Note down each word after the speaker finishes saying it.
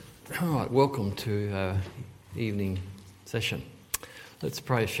All right, welcome to our evening session. Let's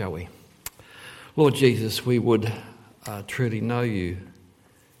pray, shall we? Lord Jesus, we would truly know you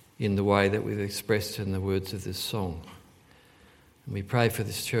in the way that we've expressed in the words of this song. And we pray for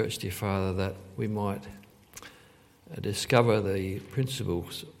this church, dear Father, that we might discover the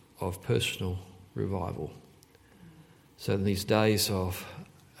principles of personal revival. So in these days of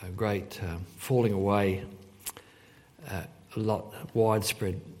great falling away,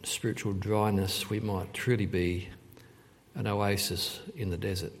 widespread spiritual dryness, we might truly be an oasis in the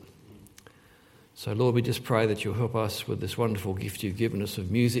desert. So Lord, we just pray that you'll help us with this wonderful gift you've given us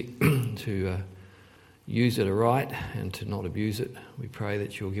of music to use it aright and to not abuse it. We pray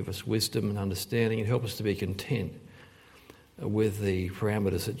that you'll give us wisdom and understanding and help us to be content with the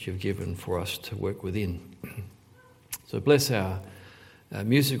parameters that you've given for us to work within. So bless our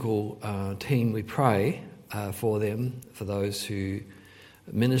musical team, we pray, for them, for those who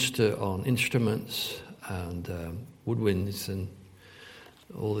minister on instruments and woodwinds and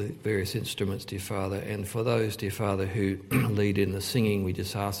all the various instruments, dear Father, and for those, dear Father, who lead in the singing, we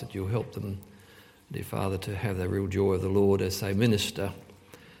just ask that you'll help them, dear Father, to have the real joy of the Lord as they minister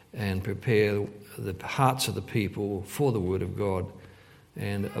and prepare the hearts of the people for the Word of God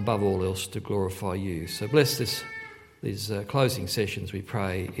and above all else to glorify you. So bless these closing sessions, we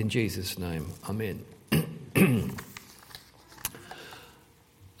pray, in Jesus' name. Amen.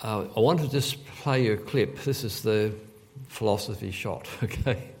 I want to just play you a clip. This is the philosophy shot,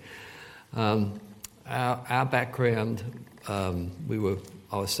 okay? Our background, I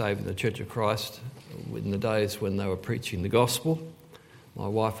was saved in the Church of Christ in the days when they were preaching the gospel. My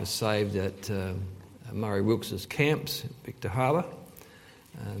wife was saved at Murray Wilkes's camps at Victor Harbour.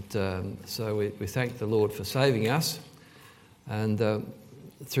 And so we thank the Lord for saving us. And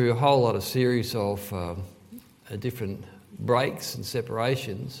through a whole lot of series of different breaks and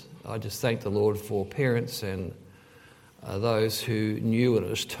separations, I just thank the Lord for parents and those who knew it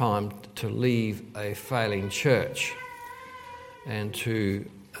was time to leave a failing church and to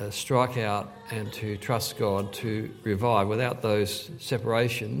strike out and to trust God to revive. Without those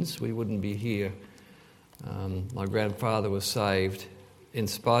separations, we wouldn't be here. My grandfather was saved in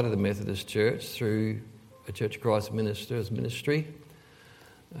spite of the Methodist Church through a Church of Christ minister's ministry.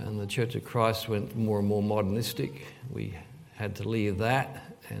 And the Church of Christ went more and more modernistic. We had to leave that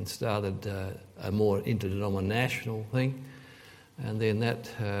and started a more interdenominational thing. And then that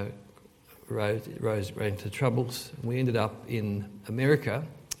ran into troubles. We ended up in America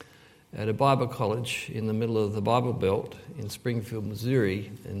at a Bible college in the middle of the Bible Belt in Springfield,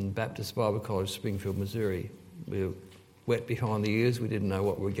 Missouri, in Baptist Bible College, Springfield, Missouri. We were wet behind the ears. We didn't know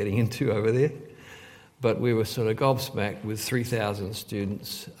what we were getting into over there. But we were sort of gobsmacked with 3,000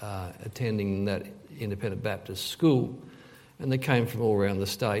 students attending that independent Baptist school. And they came from all around the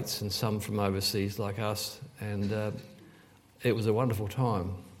States and some from overseas like us. And it was a wonderful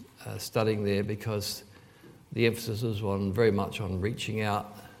time studying there because the emphasis was very much on reaching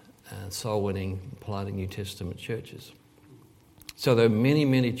out and soul winning, planting New Testament churches. So there were many,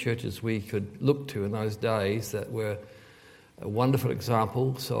 many churches we could look to in those days that were wonderful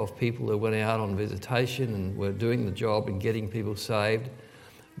examples of people who went out on visitation and were doing the job and getting people saved.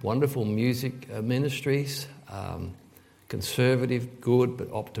 Wonderful music ministries, conservative, good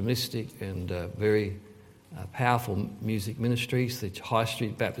but optimistic and very powerful music ministries. The High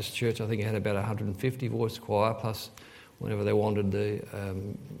Street Baptist Church, I think, had about 150 voice choir, plus whenever they wanted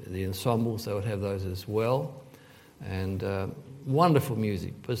the ensembles, they would have those as well. And wonderful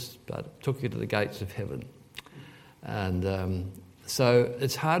music, but took you to the gates of heaven. And so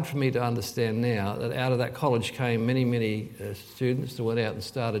it's hard for me to understand now that out of that college came many, many students that went out and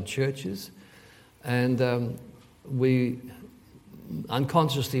started churches. And we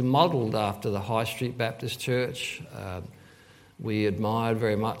unconsciously modelled after the High Street Baptist Church. We admired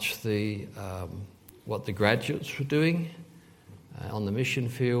very much what the graduates were doing on the mission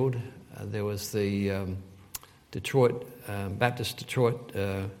field. There was the Baptist Detroit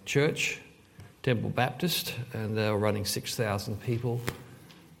Church, Temple Baptist, and they were running 6,000 people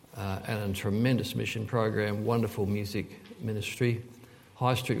and a tremendous mission program, wonderful music ministry.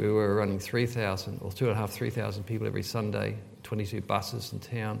 High Street, we were running 3,000 or 3,500 people every Sunday, 22 buses in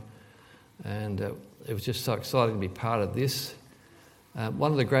town, and it was just so exciting to be part of this. One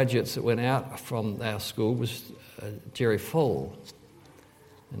of the graduates that went out from our school was Jerry Fall.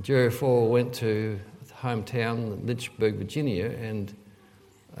 And Jerry Fall went to his hometown, Lynchburg, Virginia, and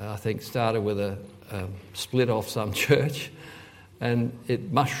I think started with a split off some church, and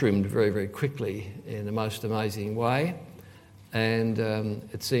it mushroomed very, very quickly in the most amazing way. And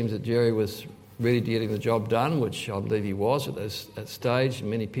it seems that Jerry was really getting the job done, which I believe he was at that stage, and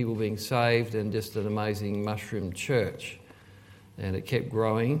many people being saved, and just an amazing mushroom church. And it kept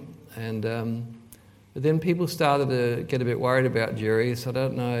growing. And but then people started to get a bit worried about Jerry, so I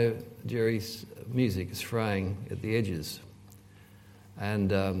don't know, Jerry's music is fraying at the edges. And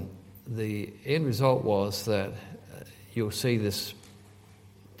the end result was that you'll see this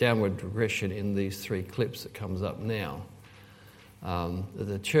downward progression in these 3 clips that comes up now.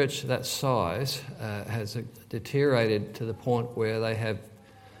 The church that size has deteriorated to the point where they have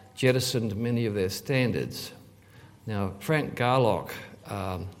jettisoned many of their standards. Now, Frank Garlock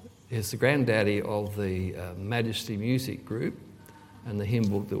is the granddaddy of the Majesty Music Group, and the hymn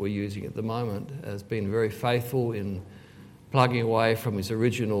book that we're using at the moment has been very faithful in plugging away from his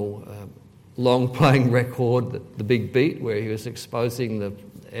original long-playing record, The Big Beat, where he was exposing the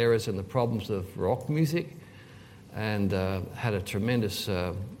errors and the problems of rock music, and had a tremendous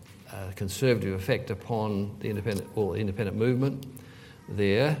conservative effect upon the independent movement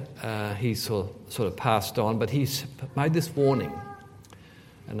there. He sort of passed on, but he's made this warning,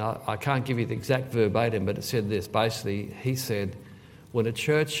 and I can't give you the exact verbatim, but it said this. Basically, he said, when a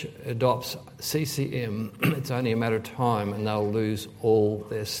church adopts CCM, it's only a matter of time and they'll lose all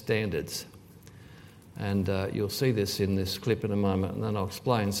their standards. And you'll see this in this clip in a moment, and then I'll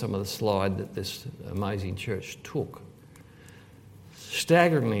explain some of the slide that this amazing church took.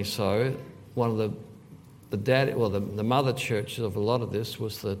 Staggeringly so, one of the mother churches of a lot of this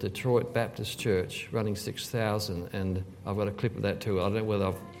was the Detroit Baptist Church, running 6,000, and I've got a clip of that too. I don't know whether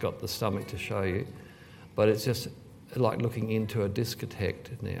I've got the stomach to show you, but it's just like looking into a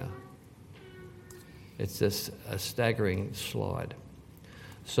discotheque now. It's just a staggering slide.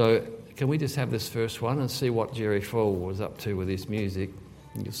 So can we just have this first one and see what Jerry Falwell was up to with his music?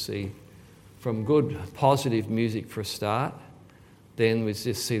 You'll see from good, positive music for a start. Then we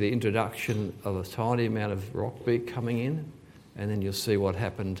just see the introduction of a tiny amount of rock beat coming in. And then you'll see what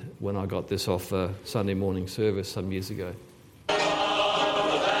happened when I got this off a Sunday morning service some years ago.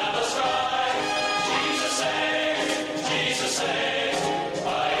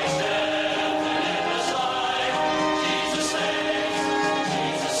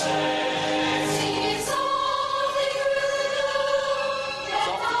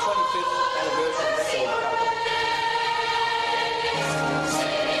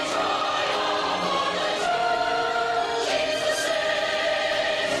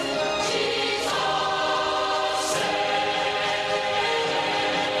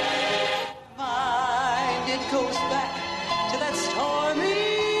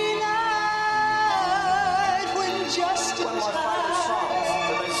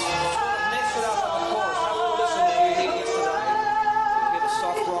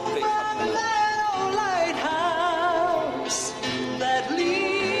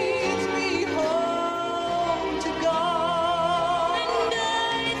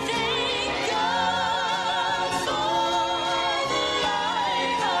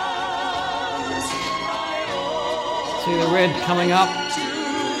 See the red coming up?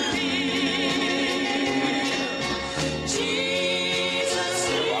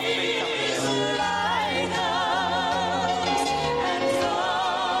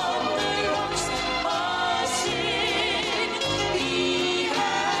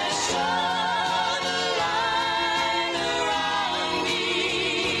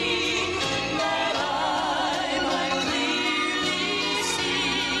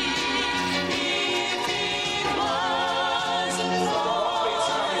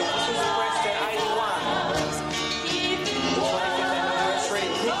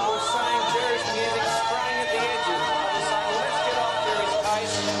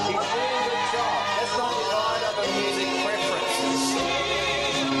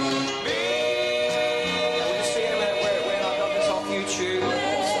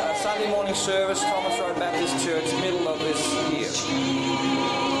 Service, Thomas Road Baptist Church, middle of this year.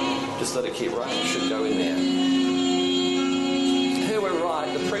 Just let it keep running, it should go in there. Who were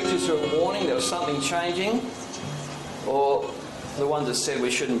right? The preachers who were warning there was something changing, or the ones that said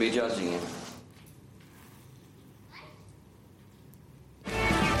we shouldn't be judging him?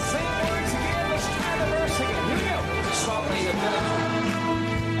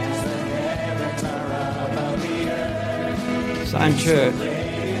 Same church.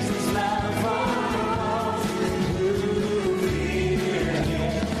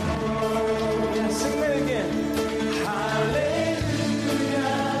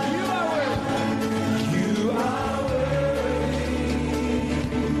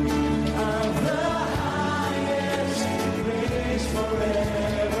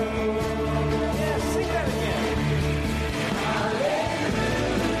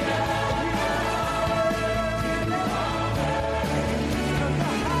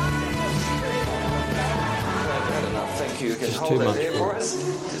 is hold too that much. there for us?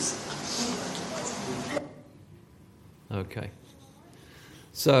 Okay.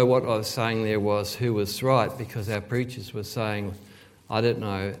 So what I was saying there was who was right, because our preachers were saying, I don't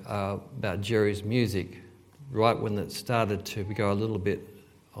know about Jerry's music, right when it started to go a little bit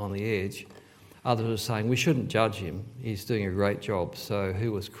on the edge. Others were saying we shouldn't judge him, he's doing a great job. So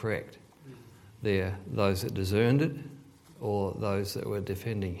who was correct there? Those that discerned it or those that were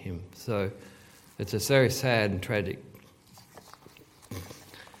defending him? So it's a very sad and tragic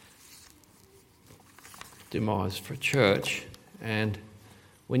demise for church. And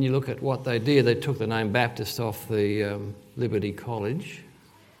when you look at what they did, they took the name Baptist off the Liberty College,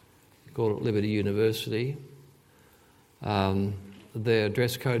 called it Liberty University. Their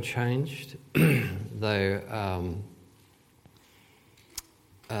dress code changed. Their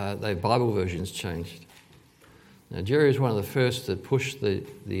Bible versions changed. Now, Jerry was one of the first that pushed the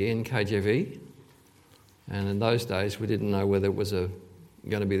NKJV, and in those days we didn't know whether it was going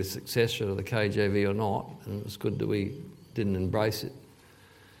to be the successor of the KJV or not, and it was good that we didn't embrace it.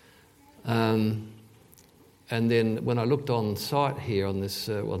 And then when I looked on site here on this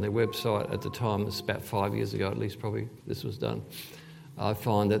on their website at the time, it's about 5 years ago at least probably this was done, I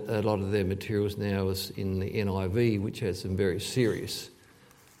find that a lot of their materials now is in the NIV, which has some very serious,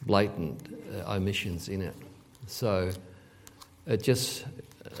 blatant omissions in it. So it's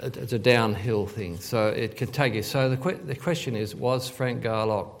a downhill thing. So it can take you. So the question is, was Frank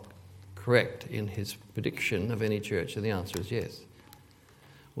Garlock correct in his prediction of any church? And the answer is yes.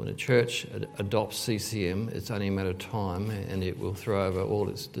 When a church adopts CCM, it's only a matter of time, and it will throw over all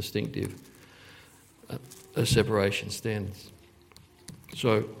its distinctive separation standards.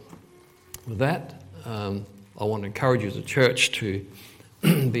 So with that, I want to encourage you as a church to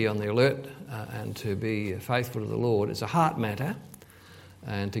be on the alert and to be faithful to the Lord. It's a heart matter,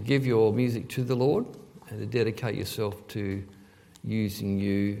 and to give your music to the Lord and to dedicate yourself to using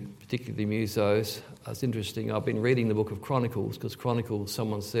you, particularly musos. It's interesting, I've been reading the book of Chronicles, because Chronicles,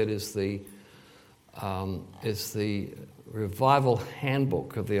 someone said, is the revival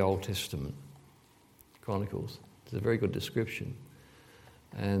handbook of the Old Testament. Chronicles. It's a very good description.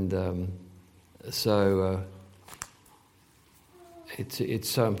 And so it's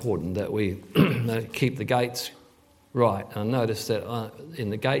so important that we keep the gates right. I noticed that in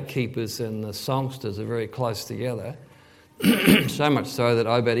the gatekeepers and the songsters are very close together. So much so that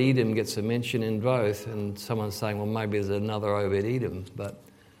Obed-Edom gets a mention in both, and someone's saying, well, maybe there's another Obed-Edom. But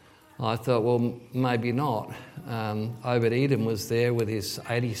I thought, well, maybe not. Obed-Edom was there with his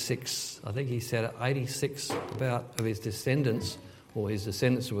 86, I think he said 86 about of his descendants, or his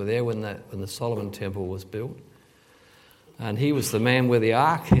descendants were there when the Solomon Temple was built. And he was the man where the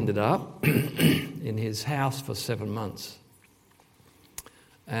ark ended up in his house for 7 months.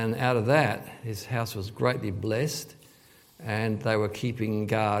 And out of that, his house was greatly blessed. And they were keeping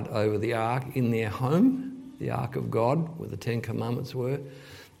guard over the ark in their home, the ark of God, where the Ten Commandments were,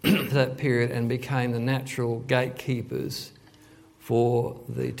 that period, and became the natural gatekeepers for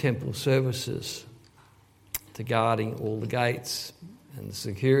the temple services, to guarding all the gates and the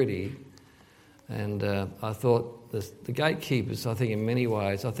security. And I thought the gatekeepers, I think in many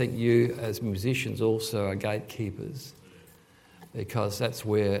ways, I think you as musicians also are gatekeepers, because that's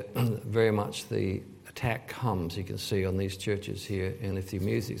where very much the attack comes, you can see on these churches here. And if the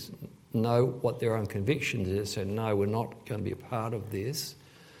musicians know what their own convictions is, so no, we're not going to be a part of this.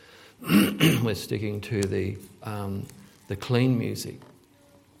 We're sticking to the clean music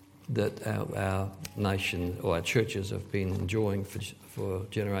that our nation or our churches have been enjoying for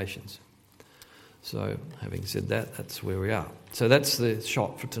generations. So having said that, that's where we are. So that's the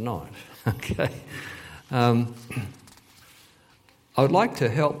shot for tonight. Okay. I would like to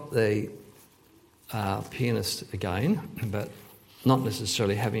help the pianist again, but not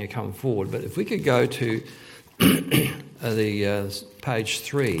necessarily having her come forward. But if we could go to the page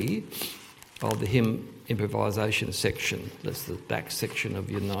 3 of the hymn improvisation section. That's the back section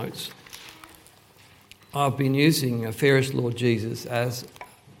of your notes. I've been using Fairest Lord Jesus as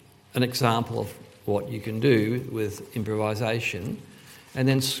an example of what you can do with improvisation, and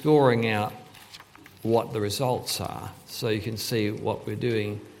then scoring out what the results are, so you can see what we're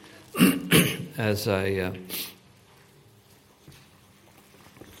doing as a...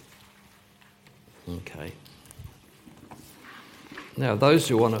 Okay. Now, those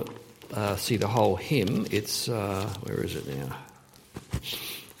who want to see the whole hymn, it's... where is it now?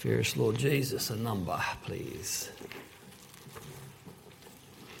 Fairest Lord Jesus, a number, please.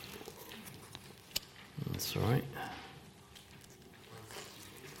 That's right.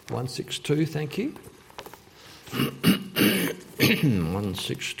 162, thank you.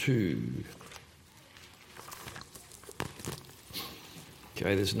 162.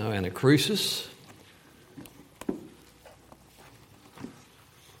 Okay, there's no anacrusis.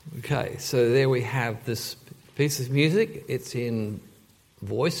 Okay, so there we have this piece of music. It's in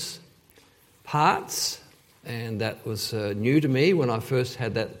voice parts, and that was new to me when I first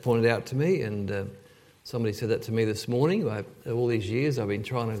had that pointed out to me, and somebody said that to me this morning. All these years I've been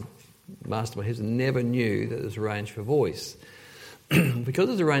trying to master my head and never knew that there's a range for voice. Because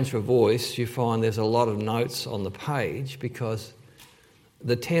there's a range for voice, you find there's a lot of notes on the page because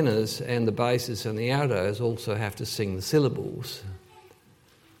the tenors and the basses and the altos also have to sing the syllables.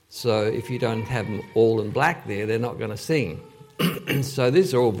 So if you don't have them all in black there, they're not going to sing. So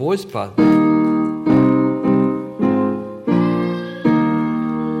these are all voice parts.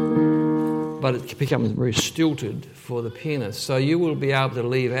 But it becomes very stilted for the pianist. So you will be able to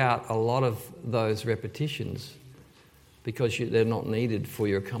leave out a lot of those repetitions because they're not needed for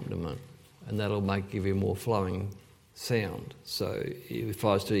your accompaniment, and that'll give you a more flowing sound. So if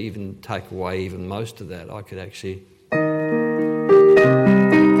I was to even take away even most of that, I could actually...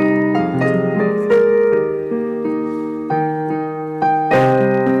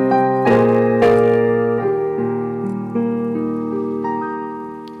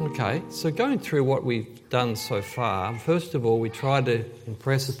 Okay, so going through what we've done so far, first of all, we tried to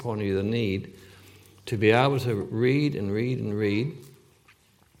impress upon you the need to be able to read and read and read.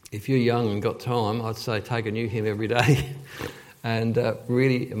 If you're young and got time, I'd say take a new hymn every day and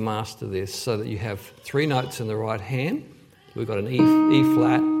really master this so that you have 3 notes in the right hand. We've got an E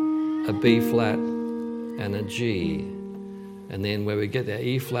flat, a B flat, and a G. And then where we get that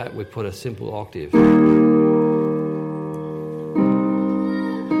E flat, we put a simple octave.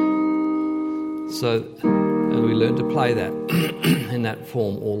 So, and we learn to play that in that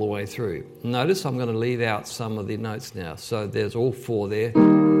form all the way through. Notice I'm going to leave out some of the notes now. So there's all 4 there,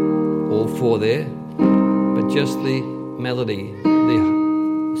 but just the melody,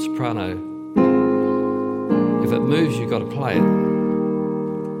 the soprano. If it moves, you've got to play it.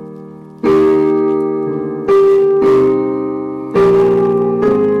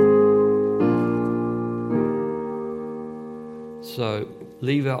 So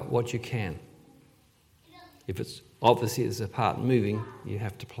leave out what you can. If it's obviously there's a part moving, you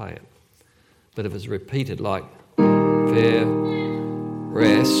have to play it. But if it's repeated like fair,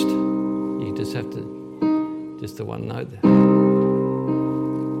 rest, you just have to, just the one note there.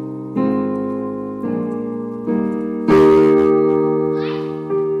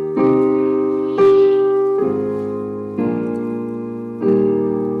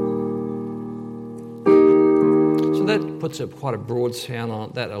 So that puts quite a broad sound on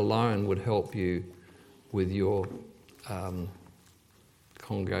it. That alone would help you with your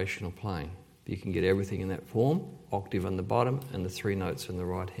congregational playing. You can get everything in that form, octave on the bottom and the 3 notes in the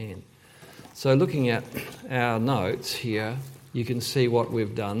right hand. So looking at our notes here, you can see what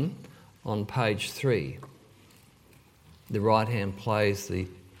we've done on page 3. The right hand plays the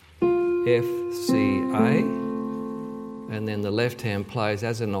F, C, A, and then the left hand plays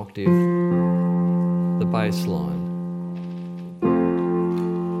as an octave the bass line.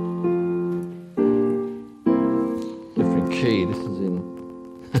 Key. This is in.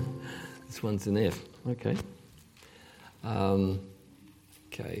 This one's in F. Okay.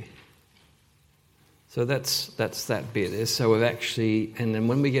 Okay. So that's that bit. So we've actually, and then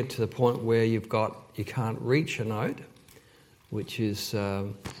when we get to the point where you can't reach a note, which is,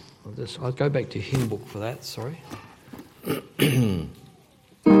 I'll go back to hymn book for that. Sorry.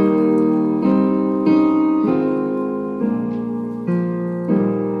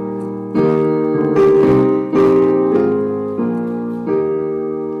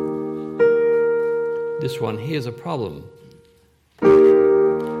 This one here's a problem.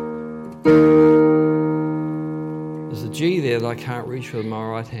 There's a G there that I can't reach with my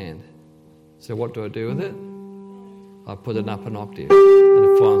right hand. So what do I do with it? I put it up an octave, and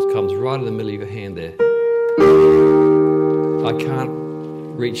it comes right in the middle of your hand there. I can't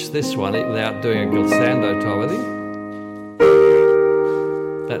reach this one without doing a glissando type of thing.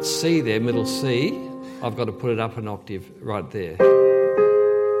 That C there, middle C, I've got to put it up an octave right there.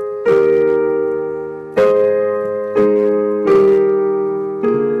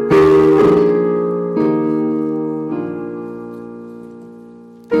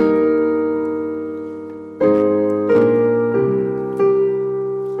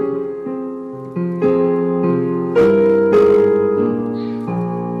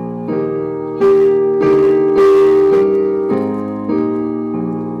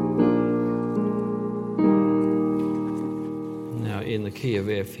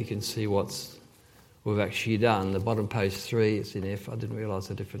 You can see what we've actually done. The bottom page 3, it's in F. I didn't realise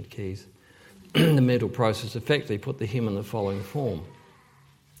the different keys. The mental process effectively put the hymn in the following form.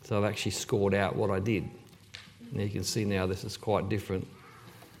 So I've actually scored out what I did. And you can see now this is quite different.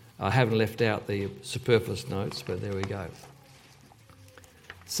 I haven't left out the superfluous notes, but there we go.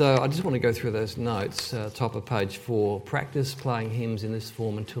 So I just want to go through those notes, top of page 4. Practice playing hymns in this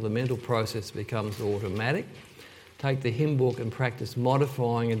form until the mental process becomes automatic. Take the hymn book and practice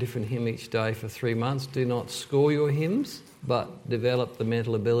modifying a different hymn each day for 3 months. Do not score your hymns, but develop the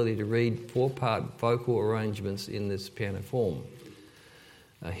mental ability to read 4-part vocal arrangements in this piano form.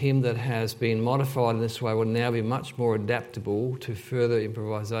 A hymn that has been modified in this way will now be much more adaptable to further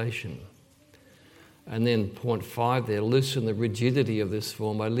improvisation. And then point 5 there, loosen the rigidity of this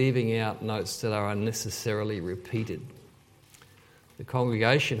form by leaving out notes that are unnecessarily repeated. The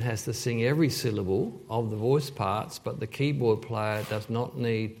congregation has to sing every syllable of the voice parts, but the keyboard player does not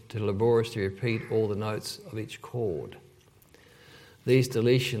need to laboriously repeat all the notes of each chord. These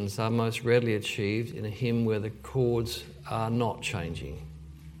deletions are most readily achieved in a hymn where the chords are not changing.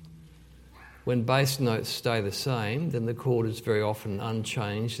 When bass notes stay the same, then the chord is very often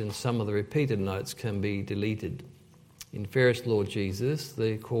unchanged and some of the repeated notes can be deleted. In Fairest Lord Jesus,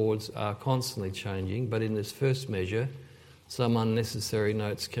 the chords are constantly changing, but in this first measure, some unnecessary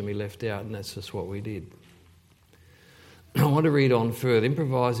notes can be left out, and that's just what we did. I want to read on further.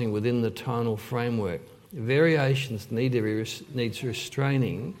 Improvising within the tonal framework. Variations needs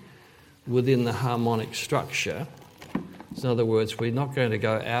restraining within the harmonic structure. So in other words, we're not going to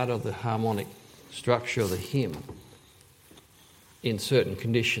go out of the harmonic structure of the hymn in certain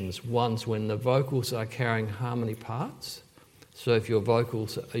conditions. One's when the vocals are carrying harmony parts. So if your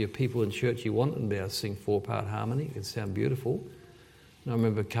vocals are your people in church, you want them to be able to sing 4-part harmony. It can sound beautiful. And I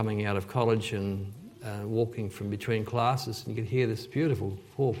remember coming out of college and walking from between classes, and you could hear this beautiful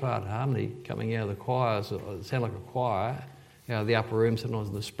 4-part harmony coming out of the choirs. It sounded like a choir out of the upper room. Sometimes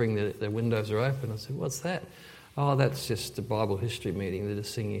in the spring the windows are open. I said, "What's that?" "Oh, that's just a Bible history meeting. They're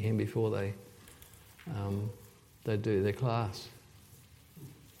just singing a hymn before they do their class."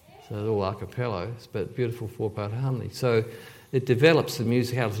 So it's all a cappella, but beautiful 4-part harmony. So it develops the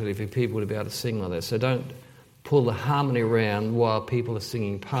musicality for people to be able to sing like that. So don't pull the harmony around while people are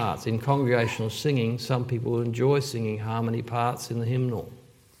singing parts. In congregational singing, some people enjoy singing harmony parts in the hymnal.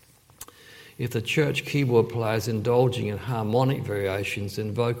 If the church keyboard player is indulging in harmonic variations,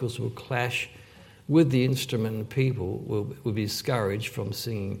 then vocals will clash with the instrument and people will be discouraged from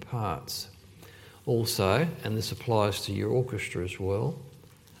singing parts. Also, and this applies to your orchestra as well,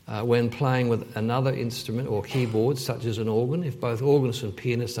 when playing with another instrument or keyboard, such as an organ, if both organist and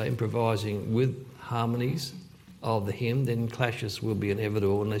pianist are improvising with harmonies of the hymn, then clashes will be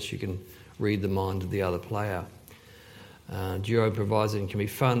inevitable unless you can read the mind of the other player. Duo improvising can be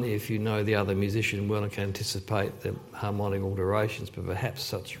fun if you know the other musician well and can anticipate the harmonic alterations, but perhaps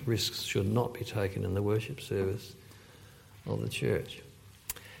such risks should not be taken in the worship service of the church.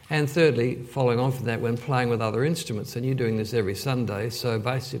 And thirdly, following on from that, when playing with other instruments, and you're doing this every Sunday, so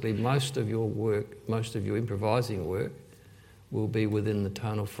basically most of your improvising work will be within the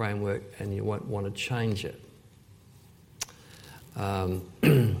tonal framework and you won't want to change it.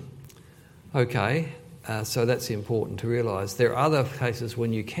 So that's important to realise. There are other cases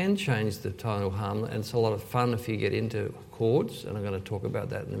when you can change the tonal harmony, and it's a lot of fun if you get into chords, and I'm going to talk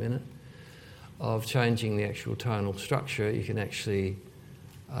about that in a minute, of changing the actual tonal structure. You can actually,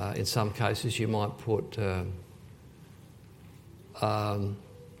 in some cases, you might put the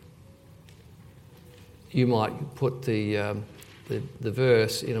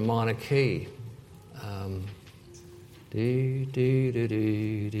verse in a minor key. Do, do, do,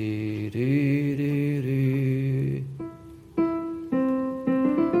 do, do, do, do, do.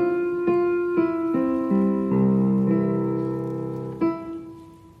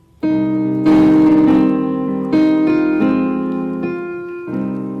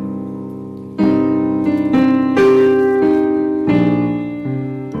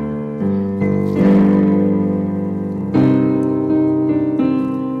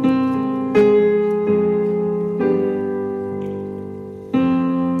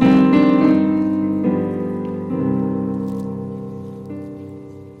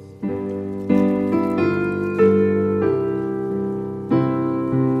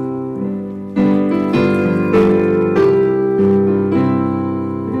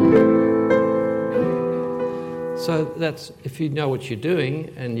 That's, if you know what you're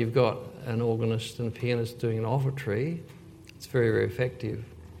doing and you've got an organist and a pianist doing an offertory, it's very, very effective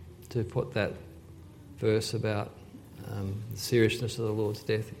to put that verse about the seriousness of the Lord's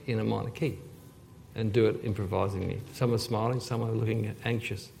death in a minor key and do it improvisingly. Some are smiling, some are looking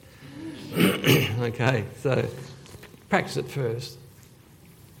anxious. Okay, so practice it first.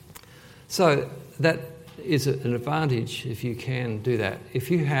 So that is an advantage if you can do that. If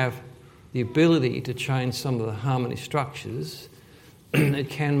you have the ability to change some of the harmony structures, it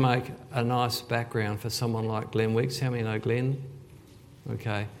can make a nice background for someone like Glenn Weeks. How many know Glenn?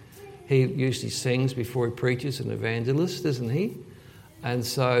 Okay. He usually sings before he preaches, an evangelist, isn't he? And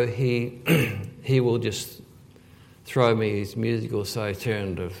so he will just throw me his music or say,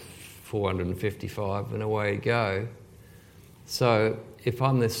 turn to 455 and away you go. So if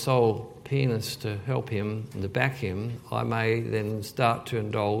I'm the sole pianist to help him and to back him, I may then start to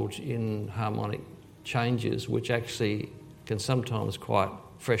indulge in harmonic changes, which actually can sometimes quite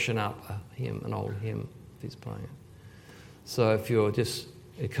freshen up an old hymn if he's playing it. So if you're just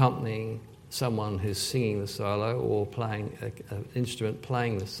accompanying someone who's singing the solo or playing an instrument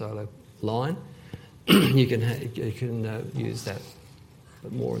playing the solo line, you can use that,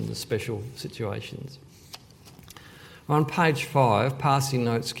 but more in the special situations. On page 5, passing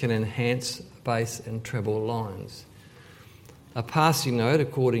notes can enhance bass and treble lines. A passing note,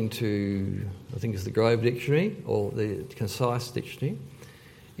 according to, I think it's the Grove Dictionary or the Concise Dictionary,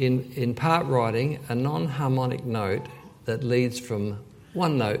 in part writing, a non-harmonic note that leads from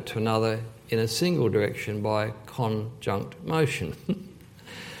one note to another in a single direction by conjunct motion.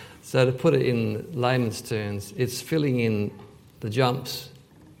 So to put it in layman's terms, it's filling in the jumps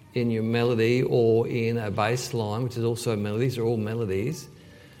in your melody or in a bass line, which is also melodies, are all melodies,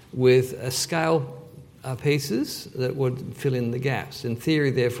 with a scale pieces that would fill in the gaps. In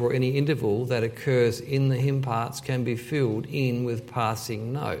theory, therefore, any interval that occurs in the hymn parts can be filled in with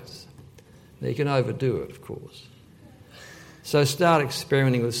passing notes. Now, you can overdo it, of course. So start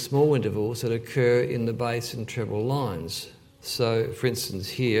experimenting with small intervals that occur in the bass and treble lines. So, for instance,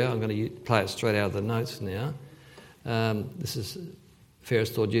 here, I'm going to play it straight out of the notes now. This is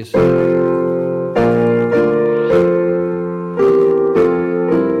Ferris Torgeson.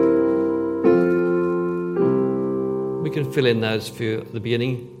 We can fill in those for the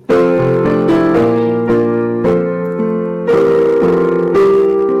beginning.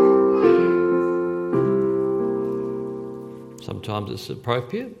 Sometimes it's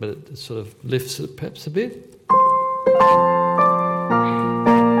appropriate, but it sort of lifts it perhaps a bit.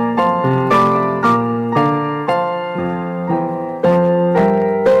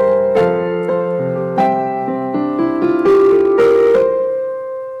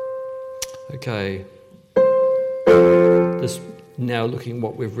 Okay, just now looking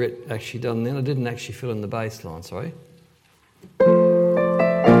what we've actually done then. I didn't actually fill in the bass line, sorry. It's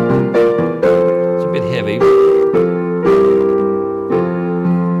a bit heavy.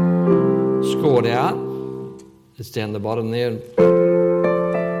 Scored out. It's down the bottom there.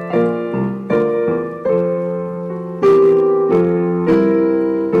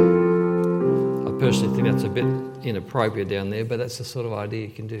 I personally think that's a bit inappropriate down there, but that's the sort of idea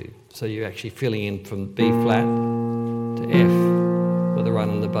you can do. So you're actually filling in from B flat to F with a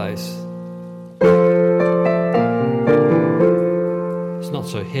run in the bass. It's not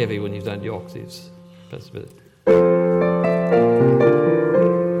so heavy when you've done the octaves. That's a bit.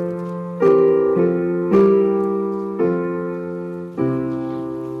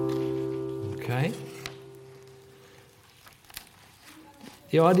 Okay.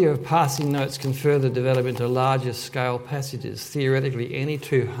 The idea of passing notes can further develop into larger scale passages. Theoretically, any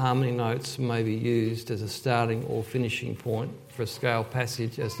two harmony notes may be used as a starting or finishing point for a scale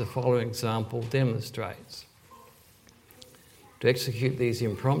passage, as the following example demonstrates. To execute these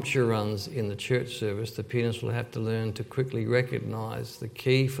impromptu runs in the church service, the pianist will have to learn to quickly recognise the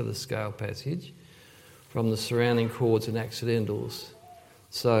key for the scale passage from the surrounding chords and accidentals.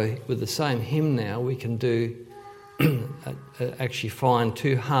 So with the same hymn now, we can do actually find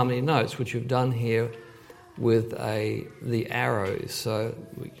two harmony notes, which we've done here with the arrows. So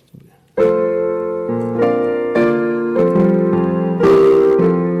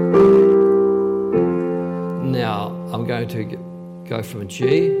now I'm going to go from a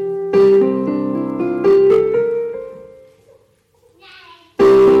G.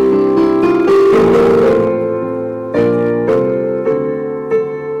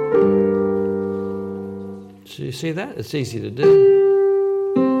 So you see that? It's easy to do.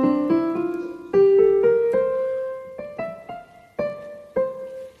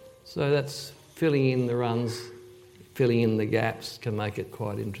 So that's filling in the runs, filling in the gaps can make it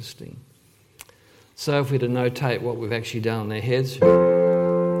quite interesting. So if we were to notate what we've actually done in our heads.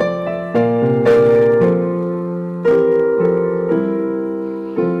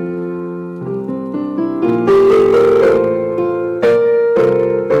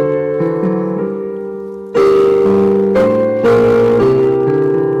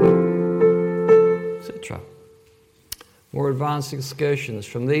 advanced excursions.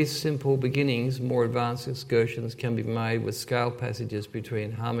 From these simple beginnings, more advanced excursions can be made with scale passages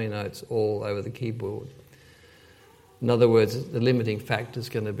between harmony notes all over the keyboard. In other words, the limiting factor is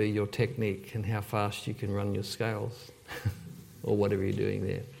going to be your technique and how fast you can run your scales or whatever you're doing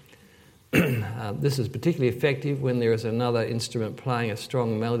there. This is particularly effective when there is another instrument playing a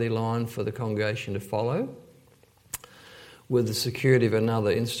strong melody line for the congregation to follow. With the security of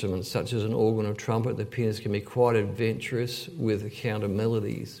another instrument, such as an organ or trumpet, the pianist can be quite adventurous with the counter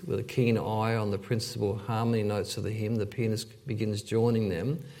melodies. With a keen eye on the principal harmony notes of the hymn, the pianist begins joining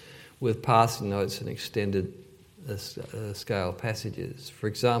them with passing notes and extended scale passages. For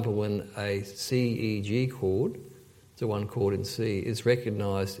example, when a C, E, G chord, the one chord in C, is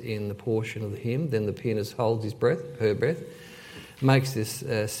recognised in the portion of the hymn, then the pianist holds her breath, makes this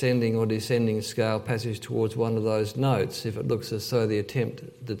ascending or descending scale passage towards one of those notes if it looks as though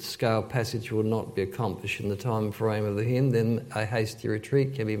the scale passage will not be accomplished in the time frame of the hymn. Then a hasty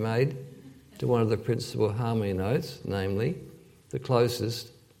retreat can be made to one of the principal harmony notes, namely the closest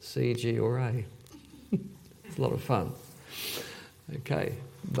C, G or A. It's a lot of fun. Okay,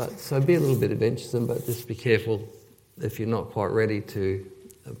 so be a little bit adventuresome, but just be careful if you're not quite ready to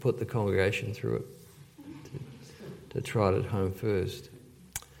put the congregation through it, to try it at home first.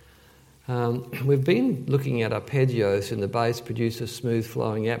 We've been looking at arpeggios in the bass produce a smooth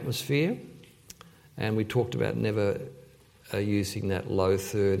flowing atmosphere, and we talked about never using that low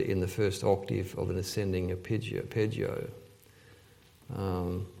third in the first octave of an ascending arpeggio.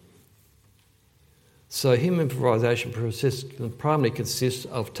 So hymn improvisation primarily consists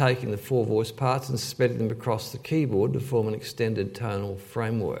of taking the four voice parts and spreading them across the keyboard to form an extended tonal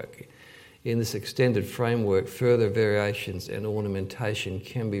framework. In this extended framework, further variations and ornamentation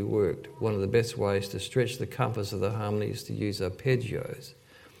can be worked. One of the best ways to stretch the compass of the harmony is to use arpeggios.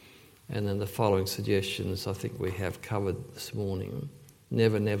 And then the following suggestions I think we have covered this morning.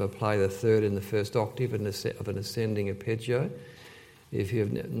 Never play the third in the first octave of an ascending arpeggio. If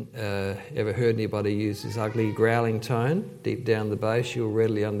you've ever heard anybody use this ugly growling tone deep down the bass, you'll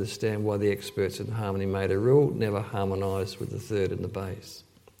readily understand why the experts in harmony made a rule: never harmonise with the third in the bass.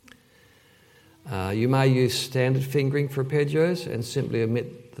 You may use standard fingering for arpeggios and simply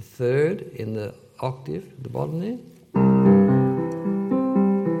omit the third in the octave at the bottom there.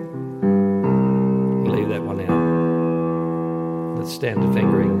 Leave that one out. That's standard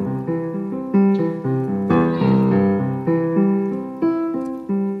fingering.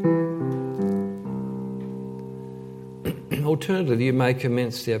 Alternatively, you may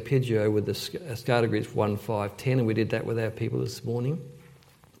commence the arpeggio with the scale degrees 1, 5, 10, and we did that with our people this morning.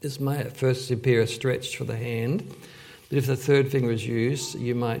 This may at first appear a stretch for the hand, but if the third finger is used,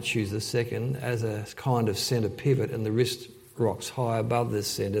 you might choose the second as a kind of centre pivot, and the wrist rocks high above this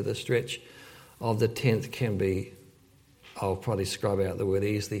centre. The stretch of the 10th can be, I'll probably scrub out the word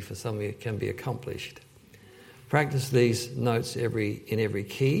easily for some of you, can be accomplished. Practice these notes in every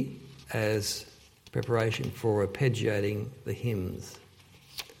key as preparation for arpeggiating the hymns.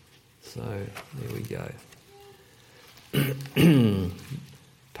 So there we go.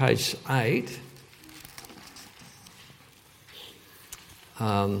 Page 8.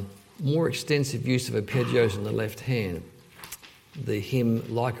 More extensive use of arpeggios in the left hand. The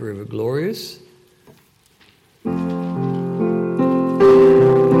hymn Like a River Glorious.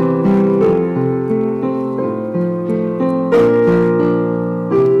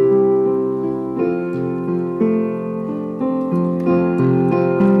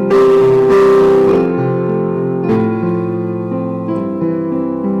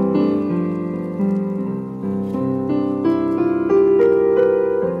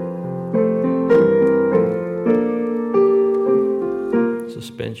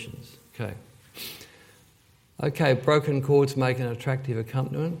 Okay, broken chords make an attractive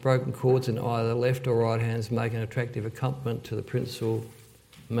accompaniment. Broken chords in either left or right hands make an attractive accompaniment to the principal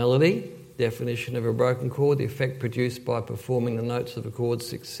melody. Definition of a broken chord: the effect produced by performing the notes of a chord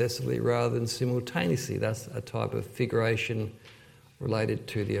successively rather than simultaneously. That's a type of figuration related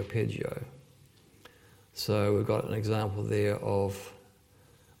to the arpeggio. So we've got an example there of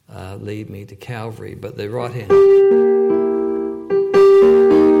Lead Me to Calvary, but the right hand.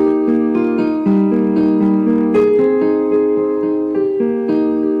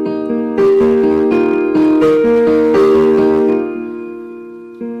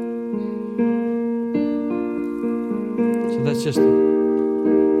 Just so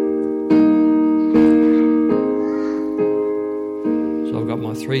I've got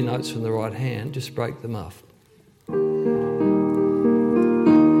my three notes from the right hand, just break them off.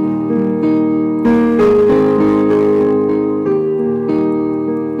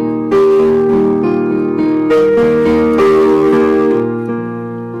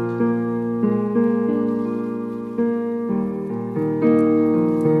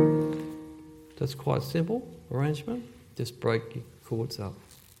 It's quite simple arrangement. Just break your chords up.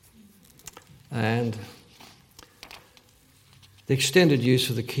 And the extended use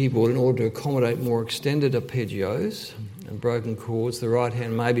of the keyboard in order to accommodate more extended arpeggios and broken chords, the right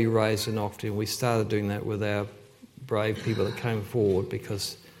hand may be raised an octave. We started doing that with our brave people that came forward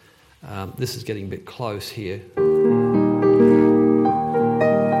because this is getting a bit close here.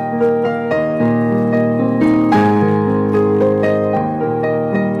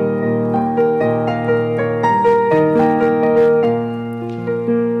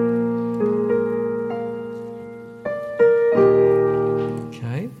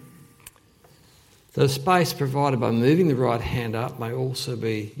 The space provided by moving the right hand up may also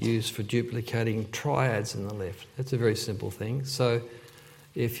be used for duplicating triads in the left. That's a very simple thing. So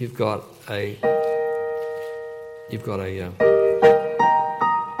if you've got a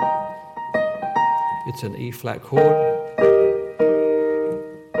it's an E flat chord.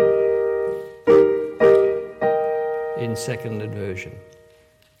 In second inversion.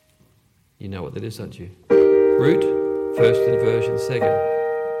 You know what that is, don't you? Root, first inversion, second.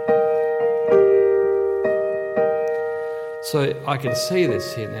 So I can see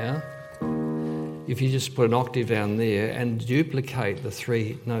this here now. If you just put an octave down there and duplicate the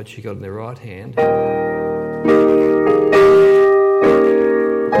 3 notes you got in the right hand.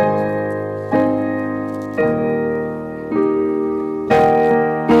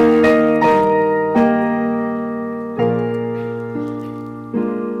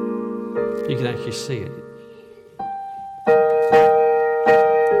 You can actually see it.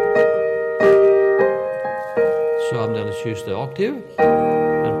 So I'm going to choose the octave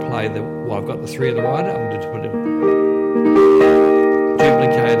and play I've got the 3 in the right. I'm going to put it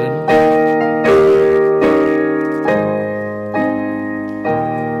duplicated.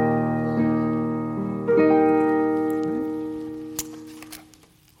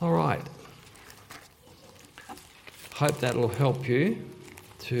 All right. Hope that'll help you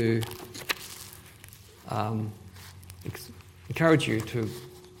to encourage you to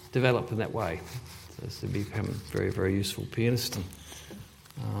develop in that way. To become a very, very useful pianist. And,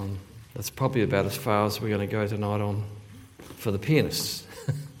 that's probably about as far as we're going to go tonight on for the pianists.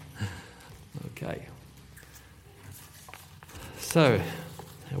 Okay. So,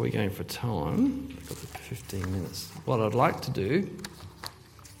 how are we going for time? I've got 15 minutes. What I'd like to do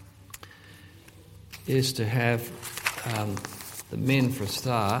is to have the men, for a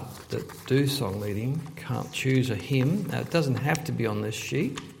start, that do song leading, can't choose a hymn. Now, it doesn't have to be on this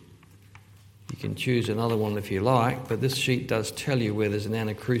sheet. You can choose another one if you like, but this sheet does tell you where there's an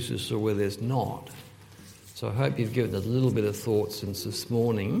anacrusis or where there's not. So I hope you've given it a little bit of thought since this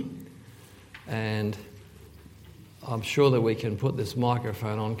morning, and I'm sure that we can put this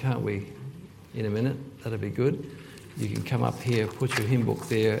microphone on, can't we, in a minute? That'd be good. You can come up here, put your hymn book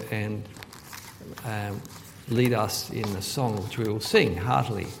there, and lead us in a song which we will sing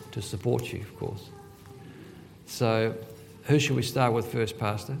heartily to support you, of course. So who should we start with first,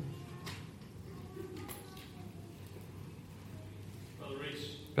 Pastor?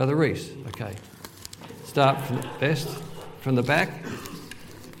 Brother Reese, okay. Start from best, from the back.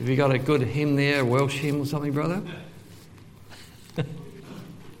 Have you got a good hymn there, a Welsh hymn or something, brother?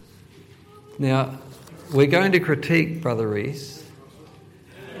 Now, we're going to critique Brother Reese.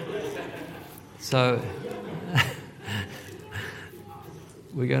 So,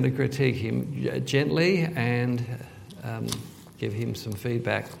 we're going to critique him gently and give him some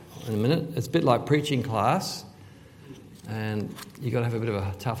feedback in a minute. It's a bit like preaching class. And you've got to have a bit of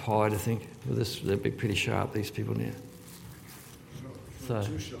a tough hide, I think. With this, they're pretty sharp, these people now. So,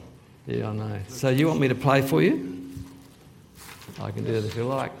 too sharp. Yeah, I know. So you want me to play for you? I can do that if you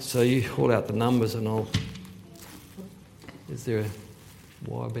like. So you hold out the numbers and I'll... Is there a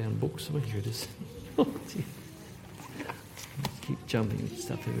wire-bound book somewhere? Here it is. Keep jumping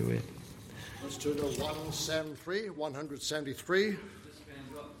stuff everywhere. Let's do the 173, 173.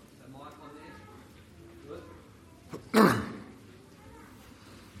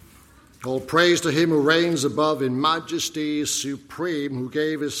 All praise to him who reigns above in majesty supreme, who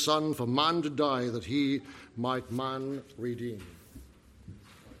gave his son for man to die, that he might man redeem.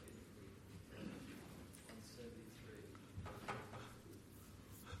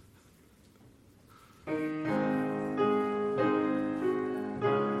 All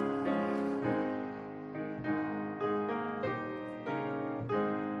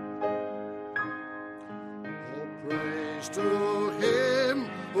praise to him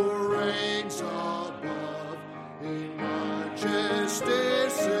who reigns above in majesty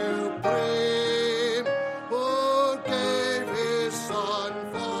supreme, who gave his son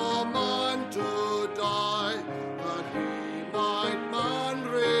for man to die, that he might man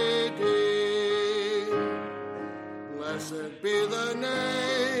redeem.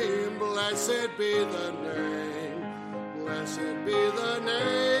 blessed be the name. Blessed be the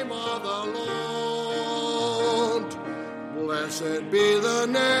name of the Lord. Blessed be the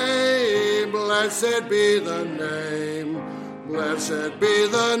name, blessed be the name, blessed be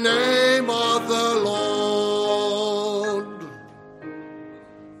the name of the Lord.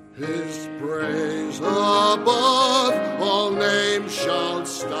 His praise above all names shall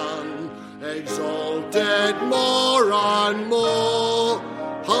stand, exalted more and more.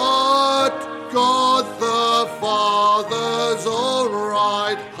 At God the Father's all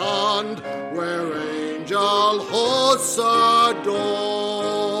right hand, where angel hosts adore.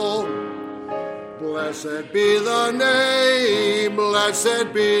 Blessed be the name,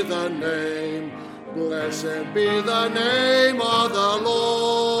 blessed be the name, blessed be the name of the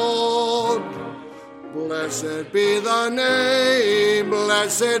Lord. Blessed be the name,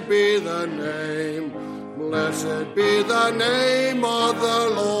 blessed be the name, blessed be the name of the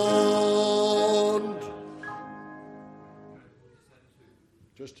Lord.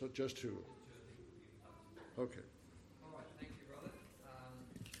 Just two. Okay.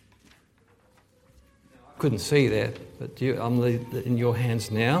 Couldn't see that, but I'm in your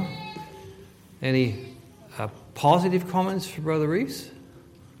hands now. Any positive comments for Brother Reese?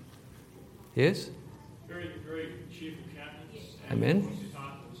 Yes? Very cheerful countenance. Amen.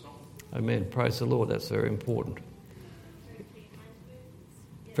 Amen. Praise the Lord. That's very important.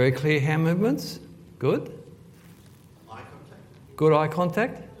 Very clear hand movements. Good. Good eye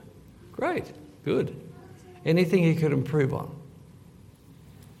contact. Great. Good. Anything he could improve on?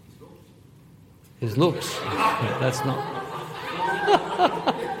 His looks. That's not.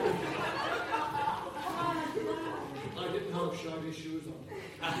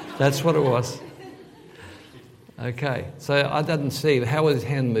 That's what it was. Okay. So I didn't see. How were his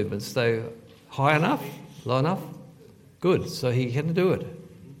hand movements? They high enough? Low enough? Good. So he had to do it.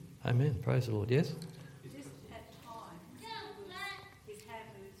 Amen. Praise the Lord. Yes? Just at times, his hand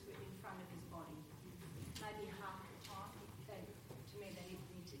moves were in front of his body. Maybe half the time. To me, they need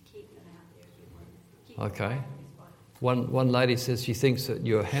to keep them out there a bit more. Okay. One lady says she thinks that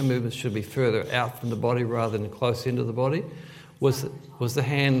your hand movements should be further out from the body rather than close into the body. Was the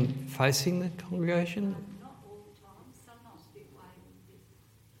hand facing the congregation? Not all the time. Sometimes a bit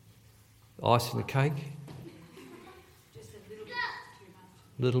wavy. Icing the cake? Just a little bit too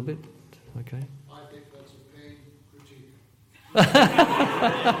much. Little bit? Okay. I think that's a pain critique.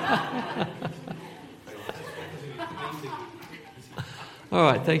 All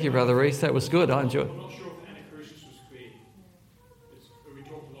right, thank you, Brother Reese. That was good. I enjoyed it. I'm not sure if the anacrusis was clear. We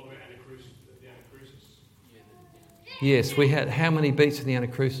talked a lot about the anacrusis. Yes, we had. How many beats in the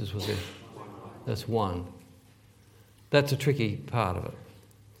anacrusis was there? That's one. That's a tricky part of it.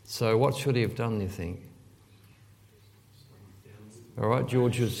 So what should he have done, you think? All right,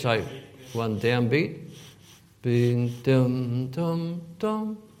 George would say one downbeat. Bing, dum, dum,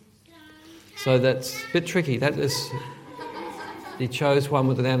 dum. So that's a bit tricky. That is, he chose one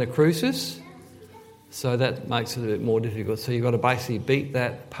with an anacrusis, so that makes it a bit more difficult. So you've got to basically beat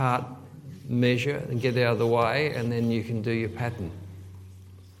that part measure and get it out of the way, and then you can do your pattern.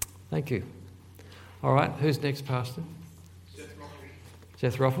 Thank you. All right, who's next, Pastor?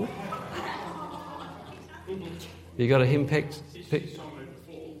 Seth Ruffle. You got a hymn picked? I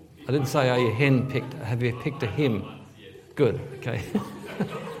didn't say are you hen picked. Have you picked a hymn? Good. Okay.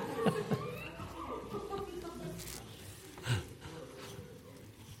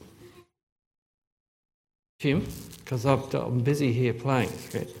 Jim, because I'm busy here playing.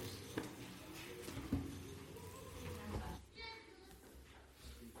 Okay.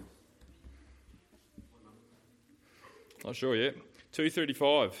 Not sure yet.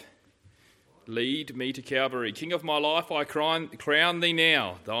 235. Lead me to Calvary. King of my life, I crown thee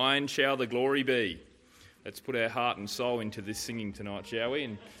now. Thine shall the glory be. Let's put our heart and soul into this singing tonight, shall we?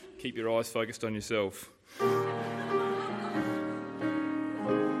 And keep your eyes focused on yourself.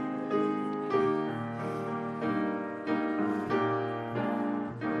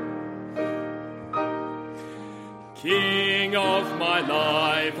 King of my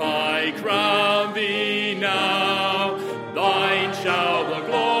life, I crown thee now. Thine shall the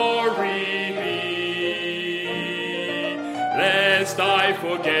glory be. Lest I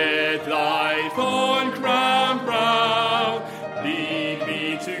forget thy thorn crown brow, lead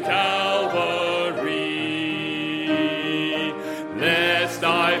me to Calvary. Lest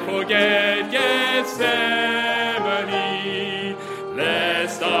I forget Gethsemane,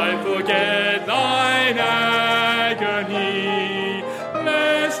 lest I forget thine agony,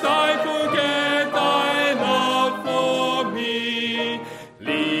 lest I forget thy love for me.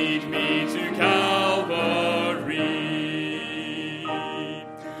 Lead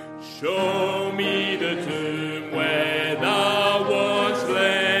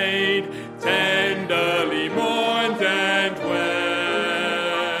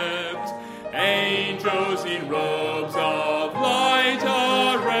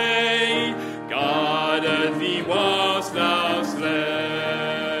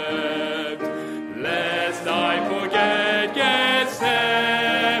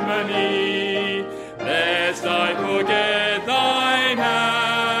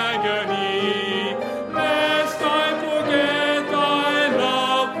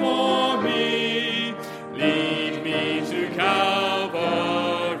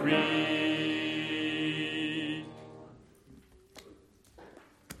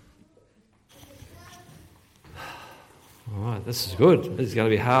this is good. It's going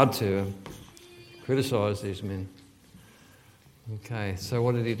to be hard to criticise these men. Okay, so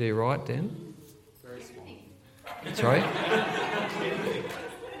what did he do right, Dan? Very small. Sorry?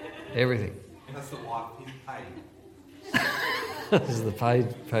 Everything. That's the wife he's paid. This is the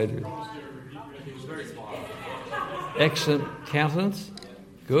paid. He was very small. Excellent countenance.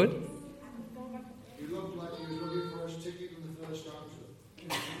 Good. He looked like he was looking for his ticket in the first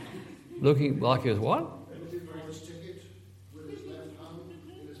answer. Looking like he was what? Looking for his ticket with his left hand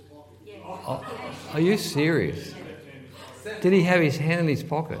in his pocket. Oh, are you serious? Did he have his hand in his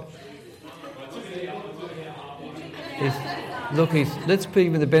pocket? Let's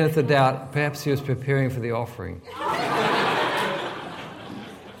give him the benefit of the doubt. Perhaps he was preparing for the offering.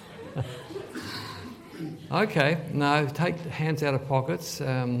 Okay, no, take hands out of pockets.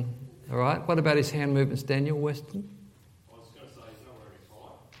 All right. What about his hand movements, Daniel Weston? I was going to say he's not wearing a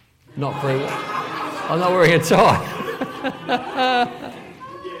tie. Not very well. I'm not wearing a tie.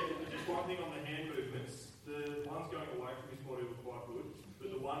 Just one thing on the hand movements. The ones going away from his body were quite good, but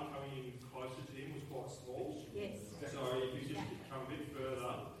the one coming in closer to him was quite small. Yes. So if you just come a bit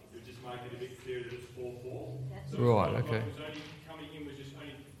further, it would just make it a bit clearer that it's 4-4. That's So Right, it okay. was only coming in was just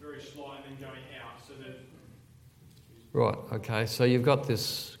only very slight and then going out, so that Right, okay. So you've got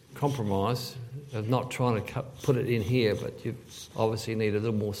this compromise of not trying to put it in here, but you obviously need a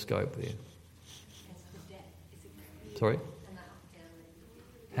little more scope there. Sorry?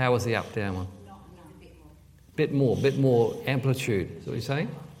 How was the up-down one? Bit more amplitude. Is that what you're saying?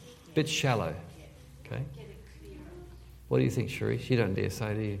 Bit shallow. Okay. What do you think, Sharice? You don't dare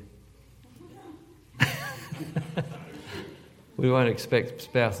say, do you? We won't expect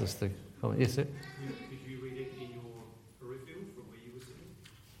spouses to comment. Yes, sir? Did you read it in your peripheral from where you were sitting?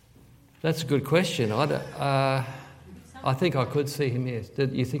 That's a good question. I think I could see him, yes.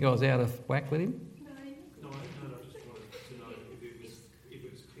 Did you think I was out of whack with him? No, I just wanted to know if it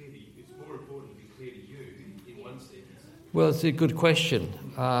was clear to you. It's more important to be clear to you in one sense. Well, it's a good question.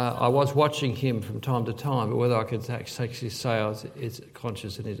 I was watching him from time to time, but whether I could actually say I was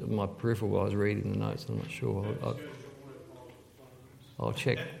conscious in my peripheral while I was reading the notes, I'm not sure. I'll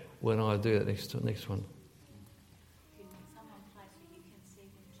check when I do that next one. Can someone place where you can see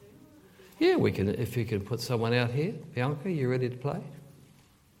them too? Yeah, we can. If you can put someone out here. Bianca, you ready to play?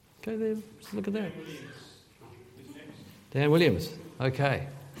 Okay, there. Just look at that. Dan Williams. Okay.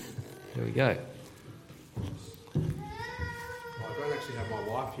 Here we go. I don't actually have my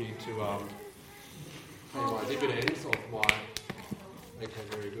wife here to pay my dividends off my... Okay,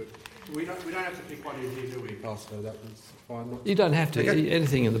 very good. We don't have to pick one in here, do we, Pastor? That was fine. You don't have to. Okay.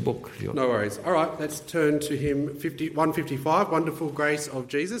 Anything in the book. If you want. No worries. All right, let's turn to hymn 155, Wonderful Grace of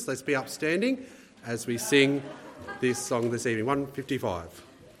Jesus. Let's be upstanding as we sing this song this evening. 155.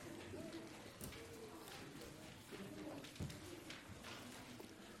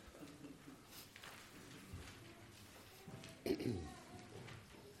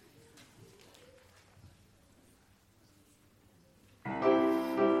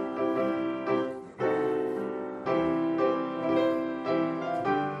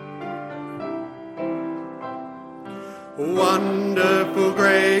 Wonderful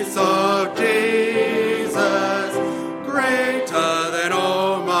grace of Jesus, greater than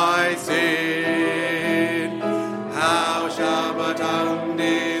all my sin. How shall my tongue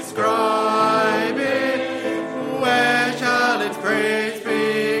describe it? Where shall its praise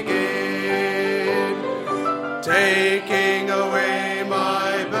begin? Taking away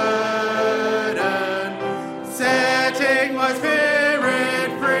my burden, setting my spirit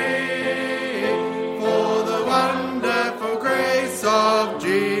free, for the wonderful grace of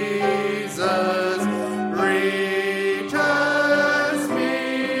Jesus reaches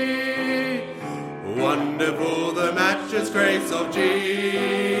me. Wonderful the matchless grace of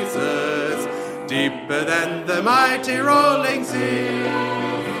Jesus, deeper than the mighty rolling sea,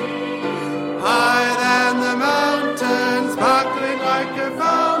 higher than the mountains, sparkling like a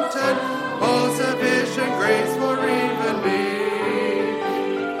fountain, all sufficient grace for even me.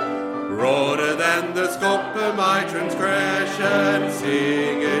 Broader than the scope of my transgression,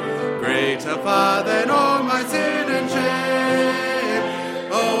 sing it, greater far than all my sin and shame.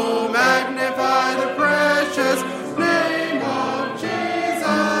 Oh, magnify the precious name of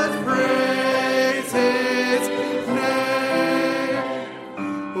Jesus, praise his name.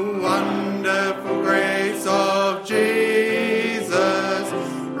 Wonderful grace of Jesus,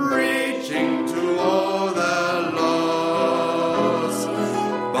 reaching to all the lost.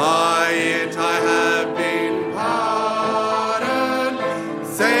 By it I have been pardoned,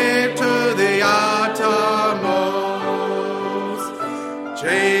 saved to the uttermost.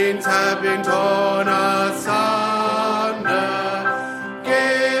 Chains have been torn asunder,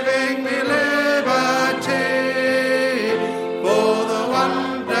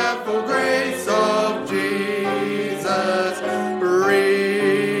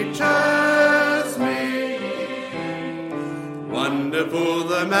 Wonderful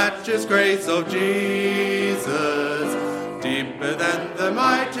the matchless grace of Jesus, deeper than the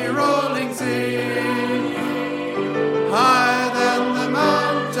mighty rolling sea, higher than the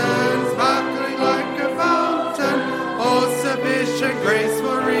mountains, sparkling like a fountain, all sufficient grace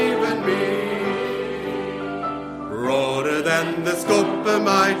for even me. Broader than the scope of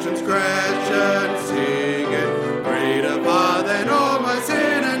my transgression, singing, greater far than all my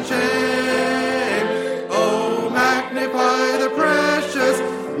sin and shame. Oh, magnify the precious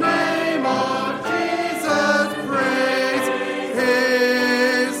name of Jesus, praise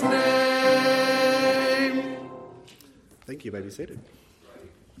his name. Thank you, may be seated.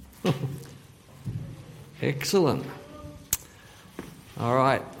 Excellent. All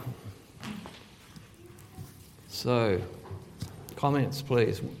right. So, comments,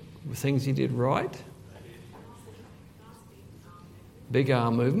 please. Things you did right? Big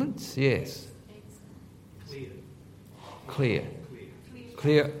arm movements? Yes. Clear.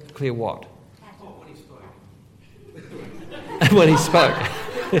 Clear what? When he spoke.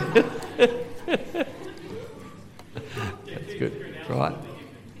 That's good. Right.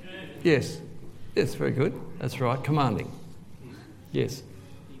 Yes. Yes, very good. That's right. Commanding. Yes.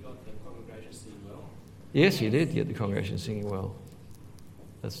 You got the congregation singing well. Yes, you did get the congregation singing well.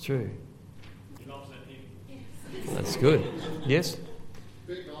 That's true. That's good. Yes?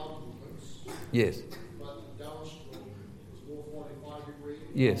 Big arm movements, Yes. but the downstroke is more 45 degrees.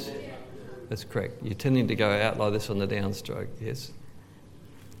 Yes. That's correct. You're tending to go out like this on the downstroke. Yes.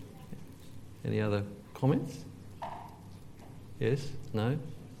 Any other comments? Yes? No?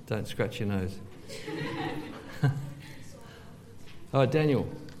 Don't scratch your nose. Oh, Daniel.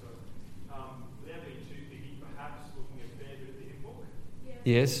 Without being too picky, perhaps looking a fair bit at the hymn book.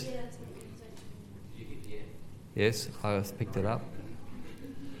 Yes. Yes, I picked it up.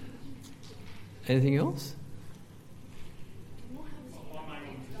 Anything else?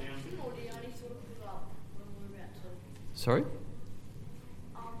 Sorry? Did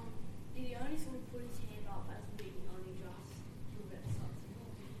he only sort of put his hand up as being only just to about something?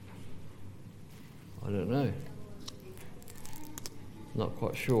 I don't know. Not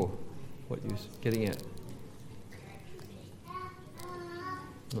quite sure what you're getting at.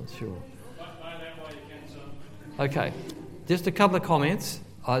 Not sure. Okay, just a couple of comments.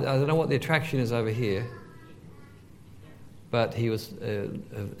 I don't know what the attraction is over here, but he was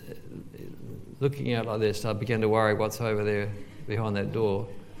looking out like this. I began to worry what's over there behind that door,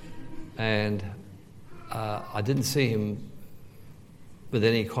 and I didn't see him with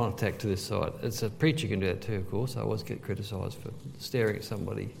any contact to this side. It's a preacher can do that too, of course. I always get criticised for staring at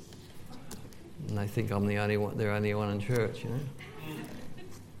somebody, and they think I'm the only one. They're only one in church, you know.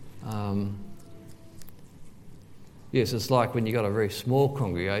 Yes, it's like when you've got a very small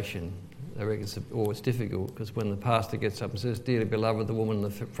congregation. I reckon it's always difficult because when the pastor gets up and says, "Dearly beloved, the woman in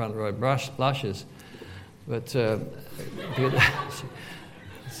the front row blushes," but so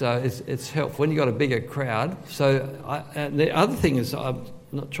it's helpful when you've got a bigger crowd. So and the other thing is, I'm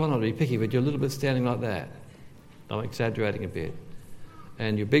not trying not to be picky, but you're a little bit standing like that. I'm exaggerating a bit.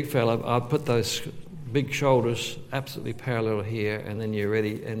 And your big fella, I put those big shoulders absolutely parallel here, and then you're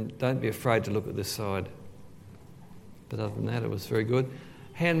ready. And don't be afraid to look at this side. But other than that, it was very good.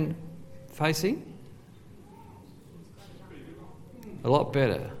 Hand facing? A lot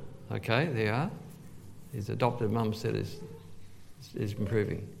better. Okay, there you are. His adopted mum said is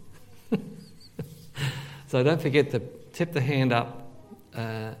improving. So don't forget to tip the hand up.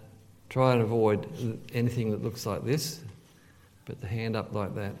 Try and avoid anything that looks like this. Put the hand up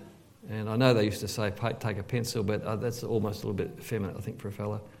like that. And I know they used to say take a pencil, but that's almost a little bit effeminate, I think, for a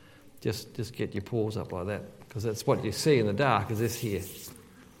fella. Just get your paws up like that, because that's what you see in the dark, is this here.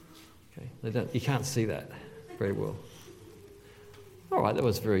 Okay, you can't see that very well. All right, that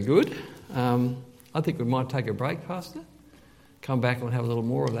was very good. I think we might take a break, Pastor. Come back and have a little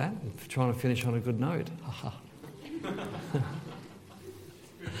more of that, trying to finish on a good note. We're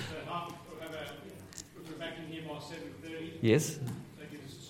back in here by 7:30. Yes.